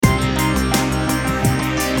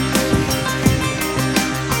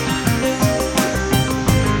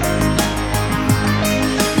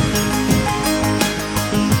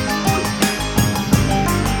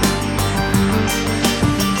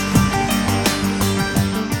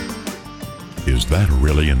Is that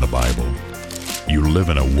really in the Bible? You live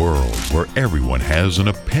in a world where everyone has an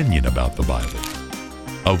opinion about the Bible.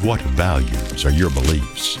 Of what values are your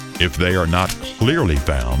beliefs if they are not clearly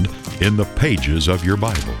found in the pages of your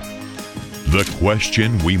Bible? The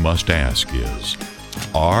question we must ask is,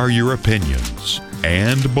 are your opinions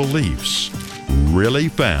and beliefs really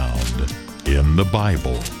found in the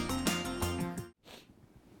Bible?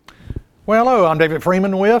 Well, hello, I'm David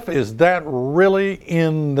Freeman with Is That Really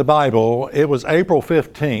in the Bible? It was April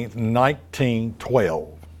 15th,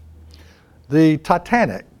 1912. The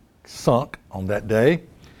Titanic sunk on that day.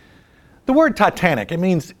 The word Titanic, it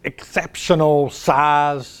means exceptional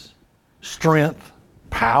size, strength,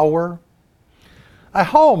 power. A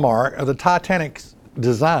hallmark of the Titanic's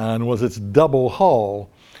design was its double hull,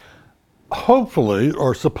 hopefully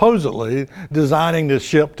or supposedly designing the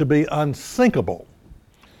ship to be unsinkable.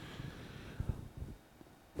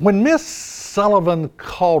 When Miss Sullivan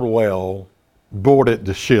Caldwell boarded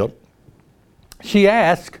the ship, she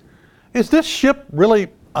asked, "Is this ship really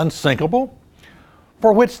unsinkable?"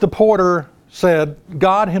 For which the porter said,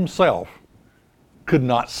 God himself could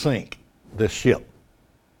not sink this ship.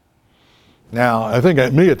 Now, I think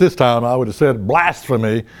at me at this time, I would have said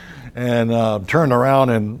blasphemy and turned around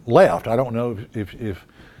and left. I don't know if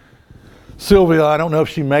Sylvia, I don't know if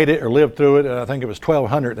she made it or lived through it. I think it was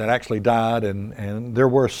 1,200 that actually died, and there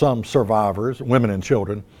were some survivors, women and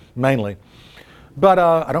children mainly. But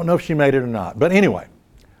I don't know if she made it or not. But anyway,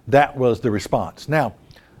 that was the response. Now,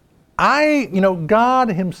 God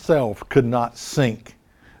himself could not sink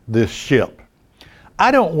this ship. I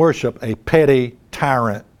don't worship a petty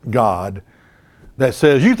tyrant God that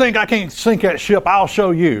says, you think I can't sink that ship, I'll show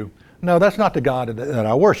you. No, that's not the God that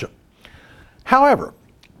I worship. However,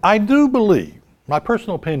 I do believe, my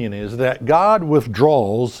personal opinion is that God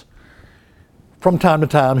withdraws from time to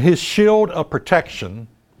time his shield of protection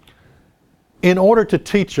in order to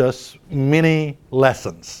teach us many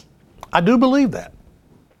lessons. I do believe that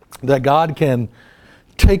God can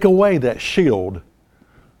take away that shield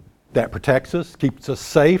that protects us, keeps us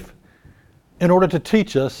safe, in order to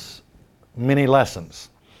teach us many lessons.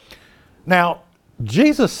 Now,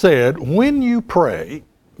 Jesus said, when you pray,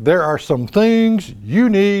 there are some things you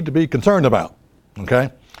need to be concerned about, okay?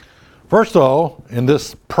 First of all, in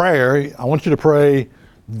this prayer, I want you to pray,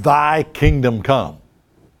 thy kingdom come.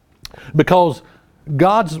 Because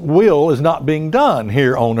God's will is not being done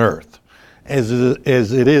here on earth as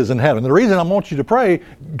it is in heaven. The reason I want you to pray,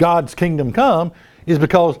 God's kingdom come, is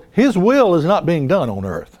because his will is not being done on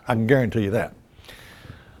earth. I can guarantee you that.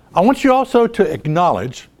 I want you also to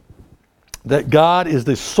acknowledge that God is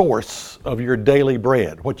the source of your daily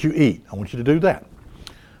bread, what you eat. I want you to do that.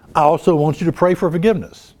 I also want you to pray for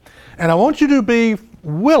forgiveness. And I want you to be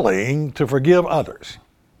willing to forgive others.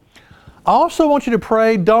 I also want you to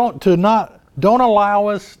pray, don't allow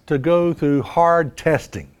us to go through hard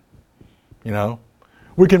testing. You know,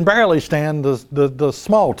 we can barely stand the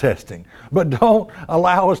small testing, but don't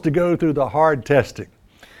allow us to go through the hard testing.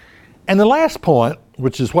 And the last point,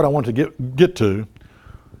 which is what I want to get to,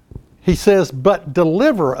 he says, but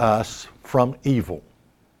deliver us from evil.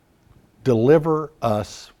 Deliver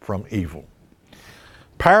us from evil.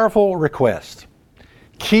 Powerful request.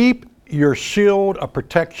 Keep your shield of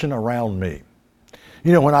protection around me.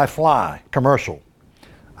 You know, when I fly commercial,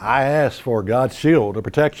 I ask for God's shield of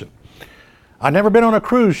protection. I've never been on a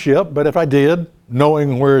cruise ship, but if I did,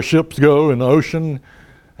 knowing where ships go in the ocean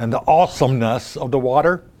and the awesomeness of the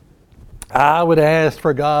water, I would ask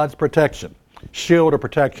for God's protection. Shield of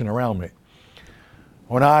protection around me.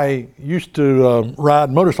 When I used to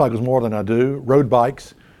ride motorcycles more than I do, road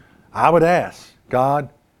bikes, I would ask,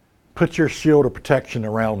 God, put your shield of protection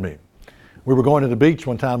around me. We were going to the beach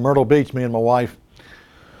one time, Myrtle Beach, me and my wife,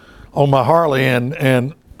 on my Harley,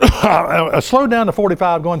 and I slowed down to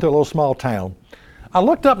 45 going through a little small town. I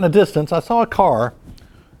looked up in the distance, I saw a car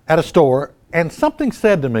at a store, and something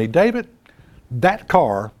said to me, David, that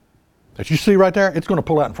car that you see right there, it's going to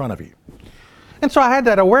pull out in front of you. And so I had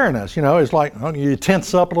that awareness, you know, it's like you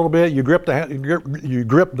tense up a little bit, you grip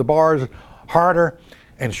the bars harder,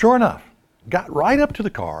 and sure enough, got right up to the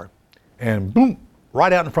car, and boom,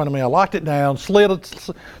 right out in front of me. I locked it down,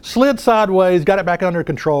 slid sideways, got it back under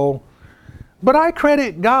control. But I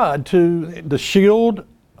credit God to the shield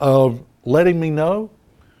of letting me know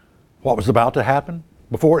what was about to happen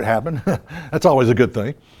before it happened. That's always a good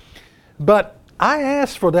thing. But I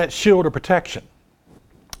asked for that shield of protection.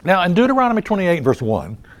 Now, in Deuteronomy 28, verse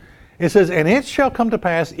 1, it says, and it shall come to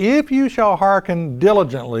pass, if you shall hearken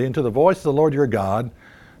diligently unto the voice of the Lord your God,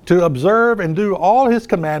 to observe and do all his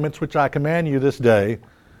commandments which I command you this day,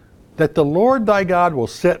 that the Lord thy God will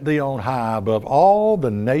set thee on high above all the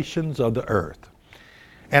nations of the earth.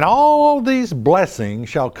 and all these blessings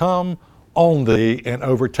shall come on thee and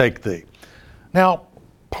overtake thee. Now,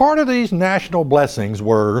 part of these national blessings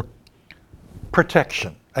were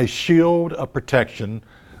protection, a shield of protection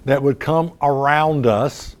that would come around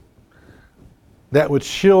us, that would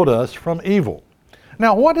shield us from evil.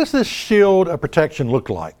 Now, what does this shield of protection look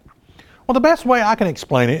like? Well, the best way I can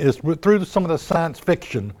explain it is through some of the science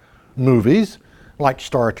fiction movies, like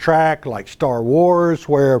Star Trek, like Star Wars,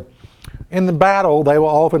 where in the battle they will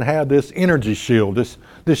often have this energy shield,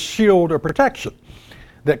 this shield of protection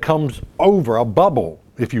that comes over a bubble,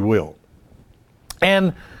 if you will.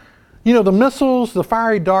 And you know, the missiles, the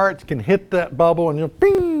fiery darts can hit that bubble and you'll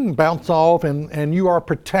bing, bounce off, and you are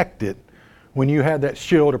protected when you have that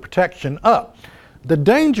shield of protection up. The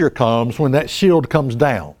danger comes when that shield comes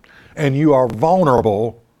down and you are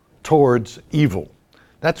vulnerable towards evil.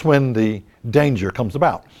 That's when the danger comes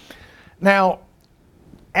about. Now,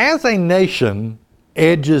 as a nation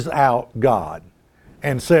edges out God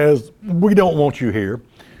and says, we don't want you here.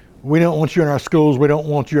 We don't want you in our schools. We don't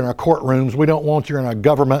want you in our courtrooms. We don't want you in our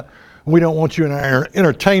government. We don't want you in our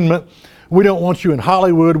entertainment. We don't want you in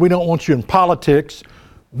Hollywood. We don't want you in politics.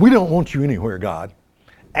 We don't want you anywhere, God.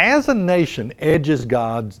 As a nation edges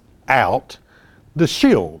God out, the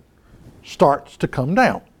shield starts to come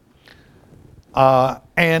down.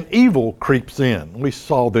 And evil creeps in. We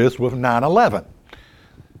saw this with 9/11.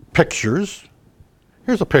 Pictures.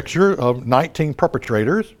 Here's a picture of 19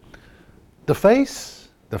 perpetrators. The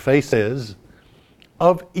faces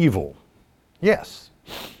of evil. Yes,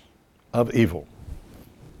 of evil.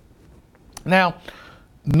 Now,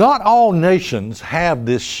 not all nations have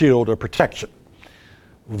this shield of protection.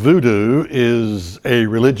 Voodoo is a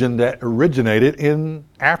religion that originated in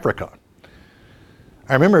Africa.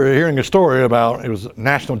 I remember hearing a story about, it was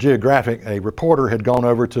National Geographic, a reporter had gone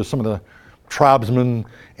over to some of the tribesmen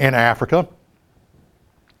in Africa,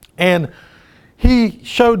 and he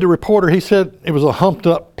showed the reporter, he said it was a humped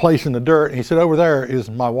up place in the dirt, and he said, over there is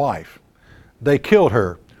my wife. They killed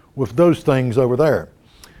her with those things over there.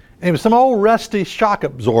 And it was some old rusty shock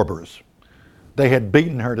absorbers. They had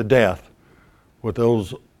beaten her to death with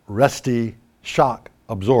those rusty shock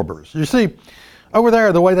absorbers. You see, over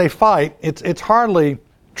there, the way they fight, it's hardly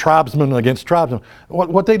tribesmen against tribesmen.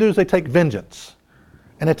 What they do is they take vengeance.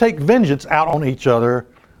 And they take vengeance out on each other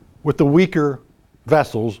with the weaker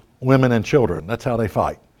vessels, women and children. That's how they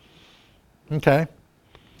fight. Okay?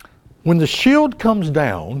 When the shield comes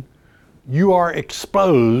down, you are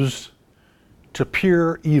exposed to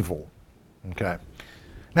pure evil. Okay?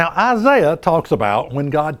 Now, Isaiah talks about when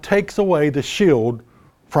God takes away the shield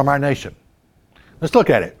from our nation. Let's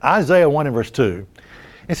look at it. Isaiah 1 and verse 2.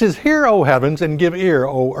 It says, hear, O heavens, and give ear,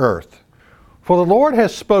 O earth. For the Lord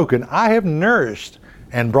has spoken, I have nourished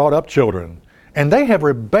and brought up children, and they have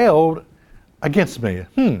rebelled against me.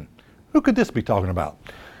 Who could this be talking about?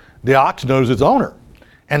 The ox knows its owner,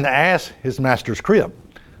 and the ass his master's crib.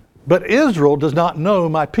 But Israel does not know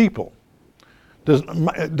my people. Does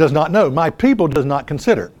not know. My people does not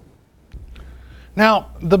consider.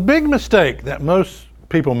 Now, the big mistake that most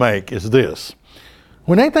people make is this.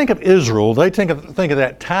 When they think of Israel, they think of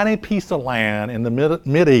that tiny piece of land in the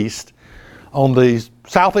Mideast on the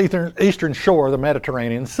southeastern shore of the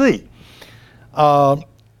Mediterranean Sea.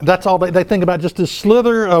 That's all they think about, just this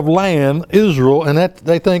slither of land, Israel, and that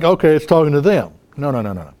they think, okay, it's talking to them.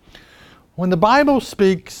 No. When the Bible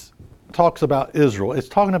talks about Israel, it's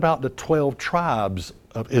talking about the 12 tribes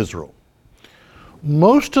of Israel.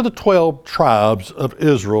 Most of the 12 tribes of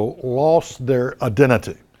Israel lost their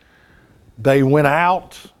identity. They went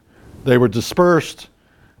out, they were dispersed,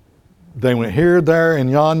 they went here, there, and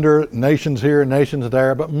yonder, nations here, nations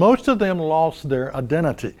there, but most of them lost their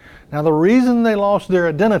identity. Now, the reason they lost their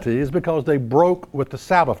identity is because they broke with the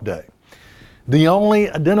Sabbath day. The only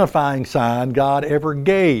identifying sign God ever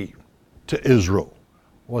gave to Israel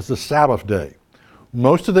was the Sabbath day.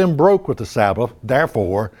 Most of them broke with the Sabbath,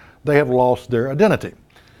 therefore, they have lost their identity.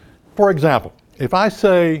 For example, if I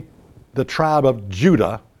say the tribe of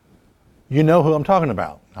Judah, you know who I'm talking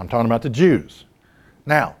about. I'm talking about the Jews.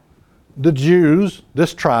 Now, the Jews,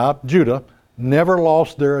 this tribe, Judah, never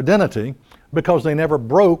lost their identity because they never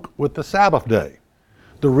broke with the Sabbath day.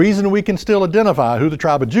 The reason we can still identify who the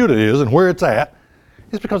tribe of Judah is and where it's at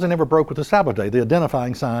is because they never broke with the Sabbath day, the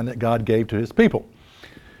identifying sign that God gave to his people.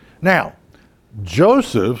 Now,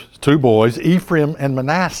 Joseph's two boys, Ephraim and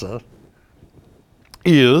Manasseh,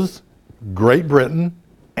 is Great Britain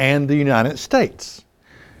and the United States.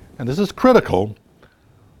 And this is critical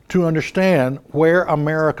to understand where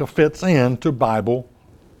America fits into Bible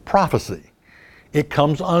prophecy. It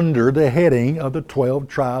comes under the heading of the 12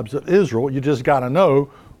 tribes of Israel. You just got to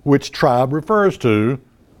know which tribe refers to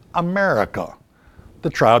America. The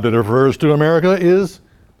tribe that refers to America is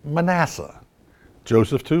Manasseh.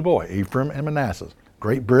 Joseph's two boys, Ephraim and Manasseh.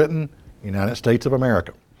 Great Britain, United States of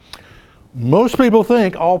America. Most people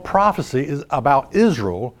think all prophecy is about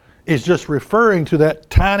Israel is just referring to that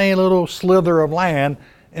tiny little slither of land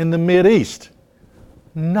in the Mideast.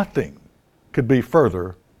 Nothing could be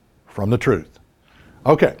further from the truth.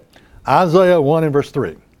 Okay, Isaiah 1 and verse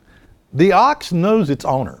 3. The ox knows its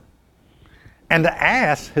owner, and the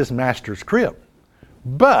ass his master's crib.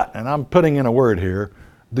 But, and I'm putting in a word here,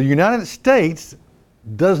 the United States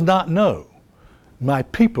does not know. My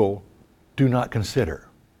people do not consider.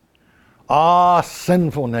 Ah,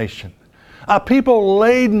 sinful nation, a people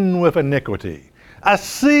laden with iniquity, a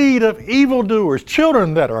seed of evildoers,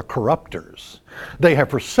 children that are corrupters. They have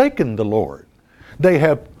forsaken the Lord. They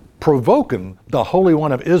have provoked the Holy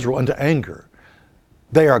One of Israel into anger.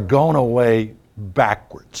 They are gone away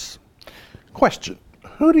backwards. Question,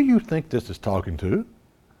 who do you think this is talking to?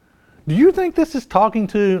 Do you think this is talking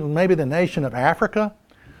to maybe the nation of Africa?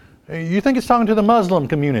 You think it's talking to the Muslim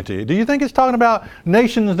community? Do you think it's talking about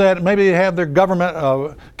nations that maybe have their government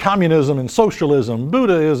of communism and socialism,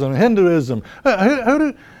 Buddhism, Hinduism?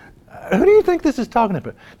 Who do you think this is talking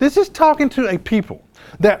about? This is talking to a people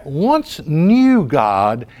that once knew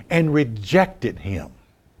God and rejected Him.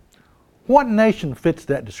 What nation fits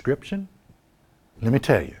that description? Let me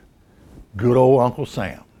tell you, good old Uncle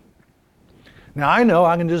Sam. Now I know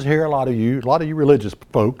I can just hear a lot of you religious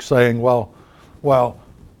folks saying, well,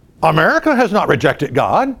 America has not rejected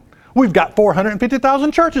God. We've got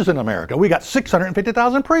 450,000 churches in America. We got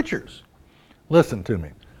 650,000 preachers. Listen to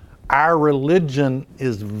me. Our religion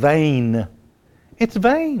is vain. It's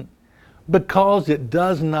vain because it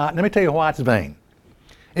does not, let me tell you why it's vain.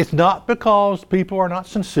 It's not because people are not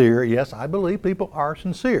sincere. Yes, I believe people are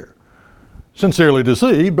sincere. Sincerely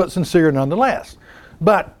deceived, but sincere nonetheless.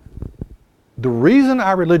 But the reason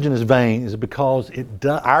our religion is vain is because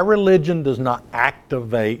our religion does not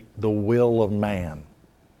activate the will of man.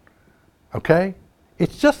 Okay?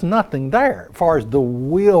 It's just nothing there as far as the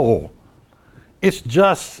will. It's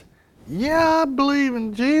just, yeah, I believe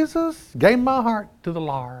in Jesus, gave my heart to the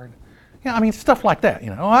Lord. Yeah, I mean, stuff like that,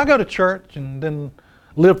 you know. I go to church and then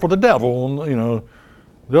live for the devil, you know,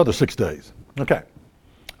 the other 6 days. Okay.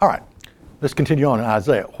 All right. Let's continue on in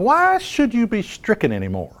Isaiah. Why should you be stricken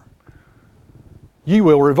anymore? You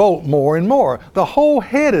will revolt more and more. The whole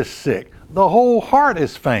head is sick. The whole heart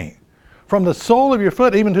is faint. From the sole of your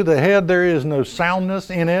foot even to the head there is no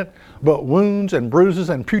soundness in it, but wounds and bruises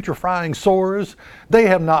and putrefying sores. They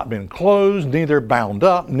have not been closed, neither bound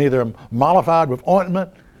up, neither mollified with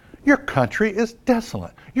ointment. Your country is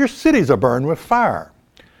desolate. Your cities are burned with fire.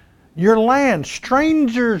 Your land,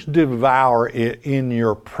 strangers devour it in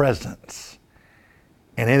your presence.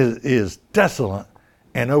 And it is desolate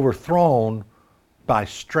and overthrown by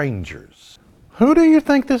strangers. Who do you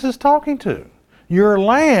think this is talking to? Your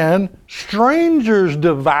land, strangers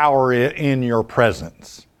devour it in your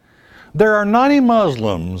presence. There are 90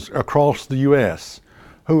 Muslims across the U.S.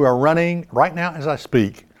 who are running, right now as I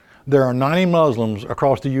speak, there are 90 Muslims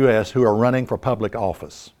across the U.S. who are running for public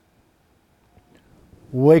office.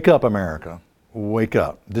 Wake up, America. Wake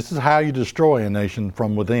up. This is how you destroy a nation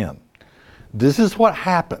from within. This is what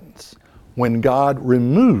happens when God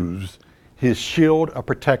removes His shield of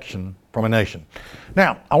protection from a nation.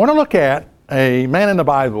 Now, I want to look at a man in the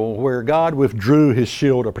Bible where God withdrew His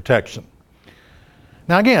shield of protection.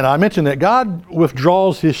 Now again, I mentioned that God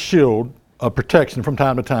withdraws His shield of protection from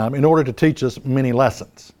time to time in order to teach us many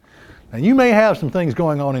lessons. Now you may have some things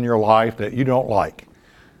going on in your life that you don't like.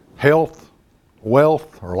 Health,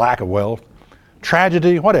 wealth, or lack of wealth,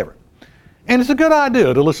 tragedy, whatever. And it's a good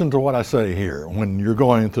idea to listen to what I say here when you're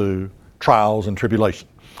going through trials and tribulation.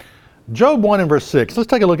 Job 1 and verse 6, let's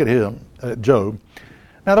take a look at him, Job.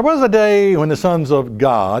 Now there was a day when the sons of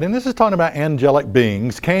God, and this is talking about angelic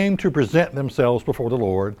beings, came to present themselves before the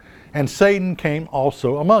Lord, and Satan came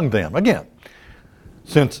also among them. Again,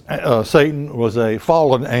 since Satan was a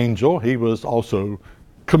fallen angel, he was also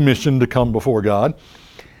commissioned to come before God.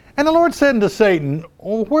 And the Lord said unto Satan,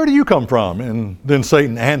 well, where do you come from? And then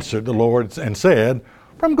Satan answered the Lord and said,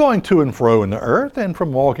 from going to and fro in the earth, and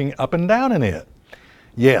from walking up and down in it.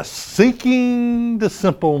 Yes, seeking the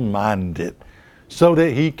simple-minded, so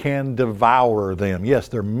that he can devour them. Yes,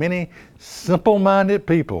 there are many simple-minded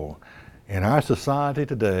people in our society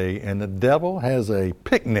today, and the devil has a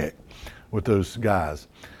picnic with those guys,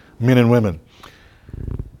 men and women.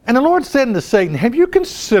 And the Lord said unto Satan, have you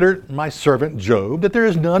considered my servant Job, that there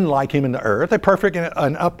is none like him in the earth, a perfect and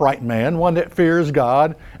an upright man, one that fears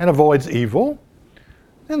God and avoids evil?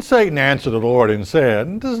 And Satan answered the Lord and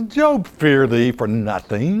said, does Job fear thee for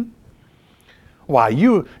nothing? Why,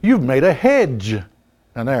 you've made a hedge.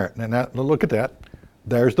 Now look at that.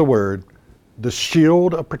 There's the word, the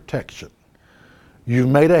shield of protection. You've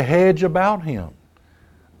made a hedge about him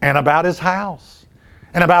and about his house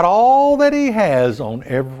and about all that he has on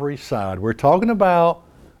every side. We're talking about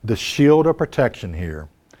the shield of protection here.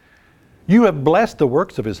 You have blessed the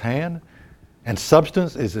works of his hand, and his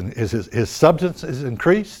substance is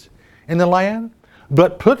increased in the land.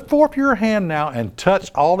 But put forth your hand now and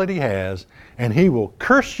touch all that he has, and he will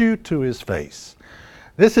curse you to his face.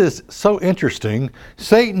 This is so interesting.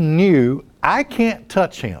 Satan knew, I can't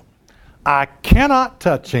touch him. I cannot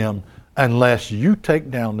touch him unless you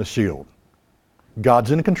take down the shield.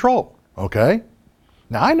 God's in control, okay?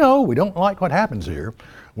 Now I know we don't like what happens here.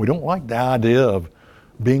 We don't like the idea of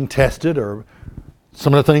being tested or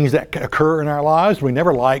some of the things that occur in our lives. We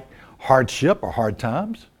never like hardship or hard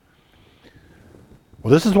times.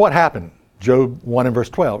 Well, this is what happened. Job 1 and verse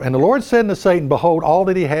 12. And the Lord said unto Satan, behold, all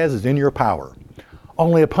that he has is in your power.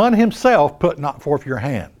 Only upon himself put not forth your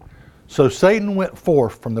hand. So Satan went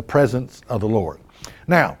forth from the presence of the Lord.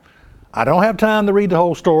 Now, I don't have time to read the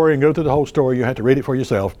whole story and go through the whole story. You have to read it for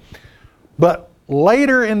yourself. But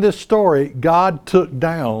later in this story, God took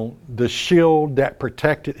down the shield that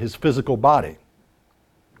protected his physical body.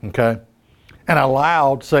 Okay? And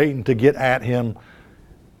allowed Satan to get at him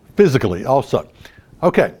physically also.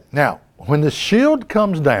 Okay, now, when the shield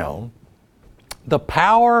comes down, the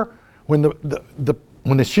power, when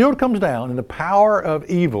the shield comes down and the power of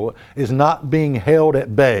evil is not being held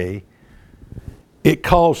at bay, it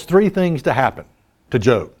caused three things to happen to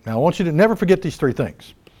Job. Now, I want you to never forget these three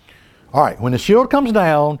things. All right, when the shield comes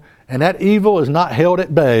down and that evil is not held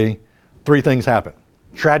at bay, three things happen.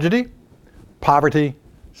 Tragedy, poverty,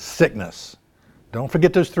 sickness. Don't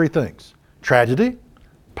forget those three things. Tragedy,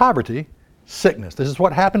 poverty, sickness. This is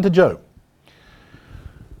what happened to Job.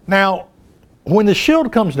 Now, when the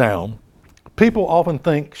shield comes down, people often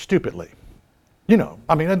think stupidly. You know,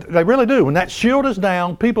 I mean, they really do. When that shield is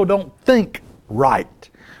down, people don't think right.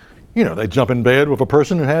 You know, they jump in bed with a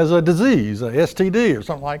person who has a disease, a STD or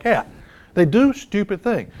something like that. They do stupid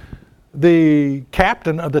things. The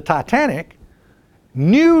captain of the Titanic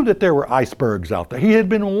knew that there were icebergs out there. He had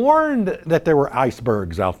been warned that there were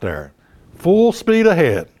icebergs out there. Full speed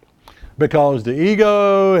ahead. Because the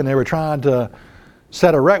ego, and they were trying to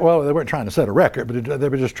set a record. Well, they weren't trying to set a record, but they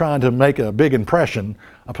were just trying to make a big impression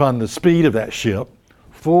upon the speed of that ship.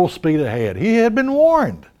 Full speed ahead. He had been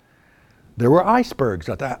warned. There were icebergs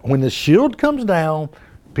out there. When the shield comes down,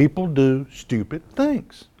 people do stupid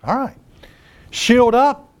things. All right. Shield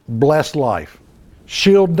up, blessed life.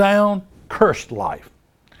 Shield down, cursed life.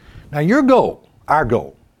 Now your goal, our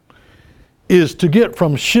goal, is to get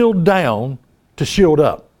from shield down to shield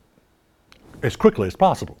up as quickly as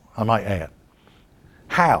possible, I might add.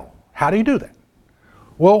 How? How do you do that?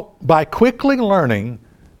 Well, by quickly learning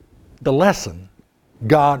the lesson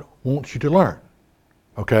God wants you to learn.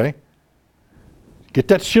 Okay? Get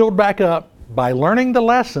that shield back up by learning the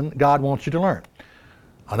lesson God wants you to learn.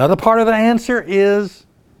 Another part of the answer is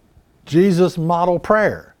Jesus' model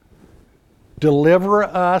prayer. Deliver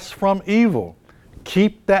us from evil.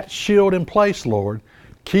 Keep that shield in place, Lord.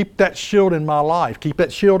 Keep that shield in my life. Keep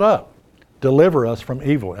that shield up. Deliver us from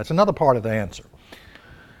evil. That's another part of the answer.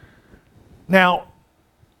 Now,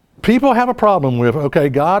 people have a problem with, okay,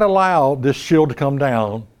 God allowed this shield to come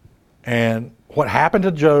down, and what happened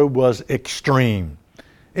to Job was extreme.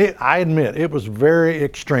 I admit, it was very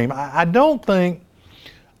extreme. I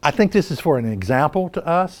think this is for an example to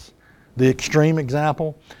us, the extreme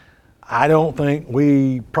example. I don't think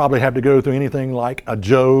we probably have to go through anything like a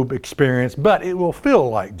Job experience, but it will feel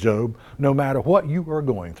like Job no matter what you are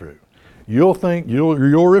going through. You'll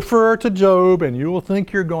refer to Job and you'll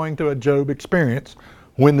think you're going through a Job experience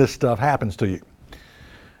when this stuff happens to you.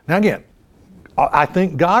 Now again, I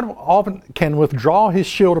think God often can withdraw his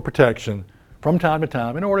shield of protection from time to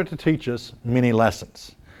time in order to teach us many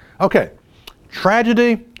lessons. Okay,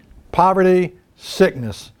 tragedy, poverty,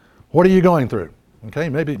 sickness. What are you going through? Okay,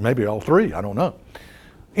 maybe all three, I don't know.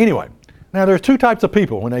 Anyway, now there's two types of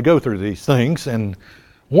people when they go through these things, and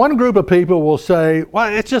one group of people will say,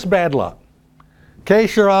 well, it's just bad luck. Okay,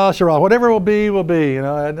 sure, whatever will be, will be. You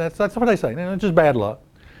know, that's what they say. You know, it's just bad luck.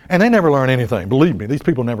 And they never learn anything. Believe me, these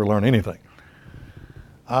people never learn anything.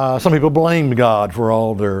 Some people blame God for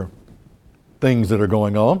all their things that are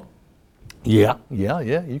going on. Yeah,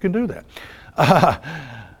 you can do that.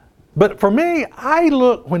 But for me, I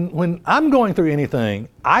look, when I'm going through anything,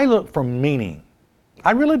 I look for meaning.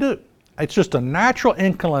 I really do. It's just a natural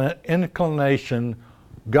inclination.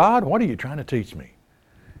 God, what are you trying to teach me?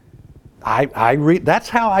 I read. That's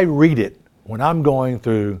how I read it when I'm going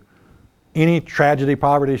through any tragedy,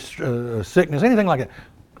 poverty, sickness, anything like that.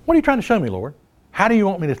 What are you trying to show me, Lord? How do you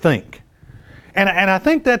want me to think? And I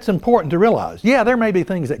think that's important to realize. Yeah, there may be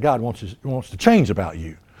things that God wants to change about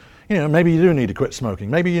you. You know, maybe you do need to quit smoking.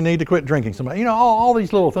 Maybe you need to quit drinking. You know, all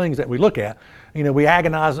these little things that we look at. You know, we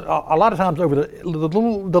agonize a lot of times over the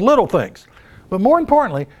little things. But more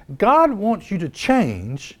importantly, God wants you to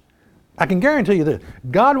change. I can guarantee you this.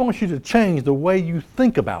 God wants you to change the way you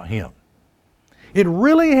think about Him. It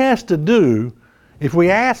really has to do, if we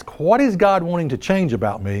ask, what is God wanting to change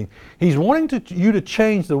about me? He's wanting you to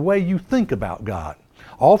change the way you think about God.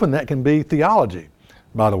 Often that can be theology,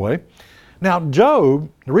 by the way. Now, Job,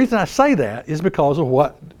 the reason I say that is because of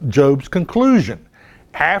what Job's conclusion.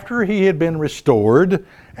 After he had been restored,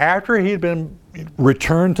 after he had been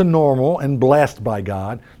returned to normal and blessed by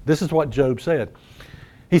God, this is what Job said.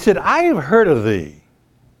 He said, I have heard of thee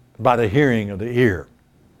by the hearing of the ear,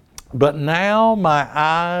 but now my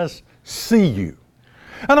eyes see you.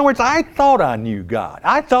 In other words, I thought I knew God.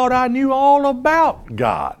 I thought I knew all about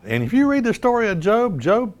God. And if you read the story of Job,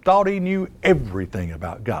 Job thought he knew everything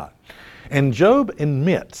about God. And Job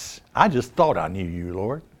admits, I just thought I knew you,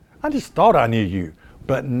 Lord. I just thought I knew you.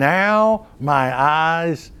 But now my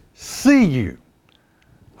eyes see you.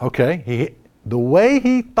 Okay, the way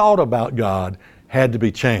he thought about God had to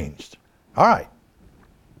be changed. All right.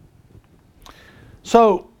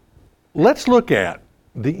 So let's look at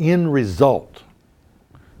the end result.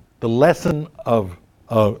 The lesson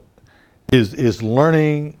is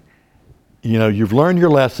learning, you know, you've learned your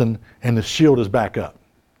lesson and the shield is back up.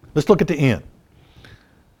 Let's look at the end.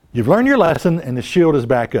 You've learned your lesson and the shield is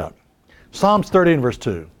back up. Psalms 30 and verse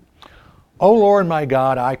 2. O Lord my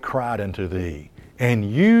God, I cried unto thee,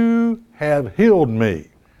 and you have healed me.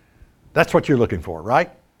 That's what you're looking for,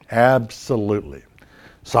 right? Absolutely.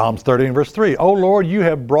 Psalms 30 and verse 3. O Lord, you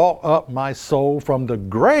have brought up my soul from the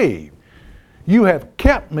grave. You have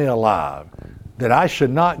kept me alive, that I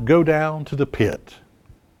should not go down to the pit.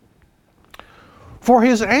 For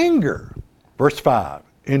his anger, verse 5,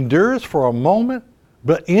 endures for a moment,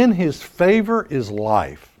 but in his favor is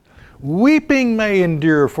life. Weeping may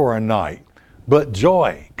endure for a night, but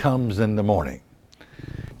joy comes in the morning.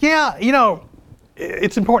 Yeah, you know,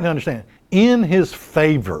 it's important to understand, in his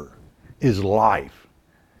favor is life.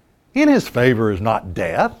 In his favor is not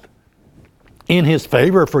death. In his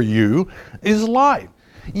favor for you is life.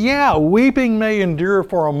 Yeah, weeping may endure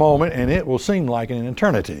for a moment and it will seem like an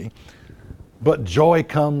eternity, but joy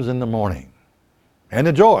comes in the morning. And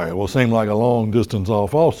the joy will seem like a long distance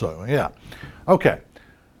off also. Yeah. Okay.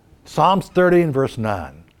 Psalms 30 and verse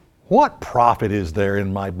 9. What profit is there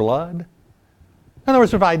in my blood? In other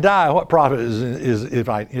words, if I die, what profit is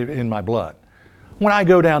in my blood? When I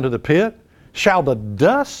go down to the pit, shall the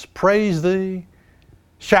dust praise thee?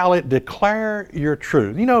 Shall it declare your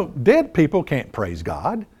truth? You know, dead people can't praise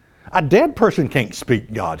God. A dead person can't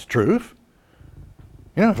speak God's truth.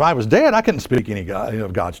 You know, if I was dead, I couldn't speak any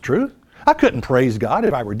of God's truth. I couldn't praise God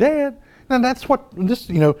if I were dead. And that's what this,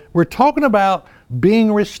 you know, we're talking about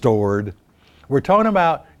being restored. We're talking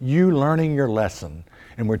about you learning your lesson.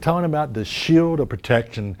 And we're talking about the shield of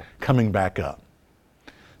protection coming back up.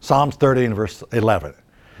 Psalms 30 and verse 11.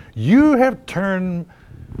 You have turned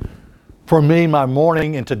for me my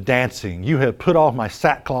mourning into dancing. You have put off my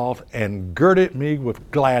sackcloth and girded me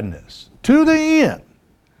with gladness. To the end.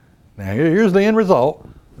 Now here's the end result.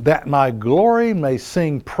 That my glory may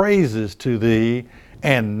sing praises to thee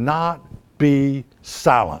and not be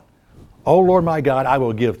silent. O Lord my God, I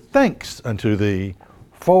will give thanks unto thee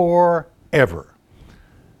forever.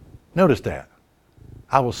 Notice that.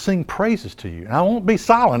 I will sing praises to you, and I won't be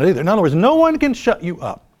silent either. In other words, no one can shut you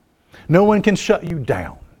up. No one can shut you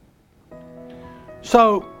down.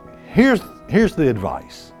 So here's the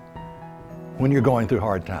advice when you're going through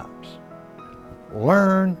hard times.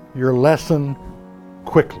 Learn your lesson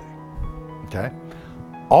quickly. Okay?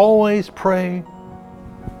 Always pray,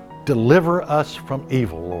 deliver us from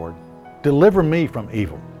evil, Lord. Deliver me from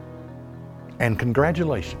evil. And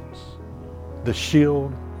congratulations, the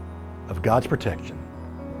shield of God's protection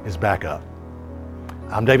is back up.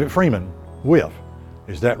 I'm David Freeman with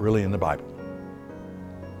Is That Really in the Bible?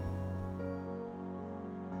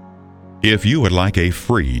 If you would like a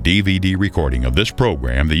free DVD recording of this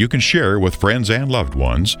program that you can share with friends and loved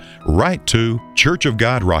ones, write to Church of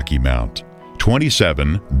God Rocky Mount,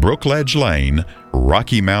 27 Brookledge Lane,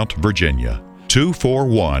 Rocky Mount, Virginia,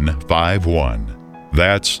 24151.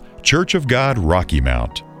 That's Church of God Rocky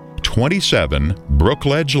Mount, 27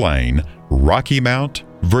 Brookledge Lane, Rocky Mount,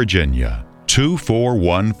 Virginia,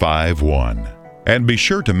 24151. And be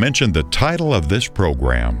sure to mention the title of this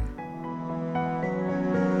program.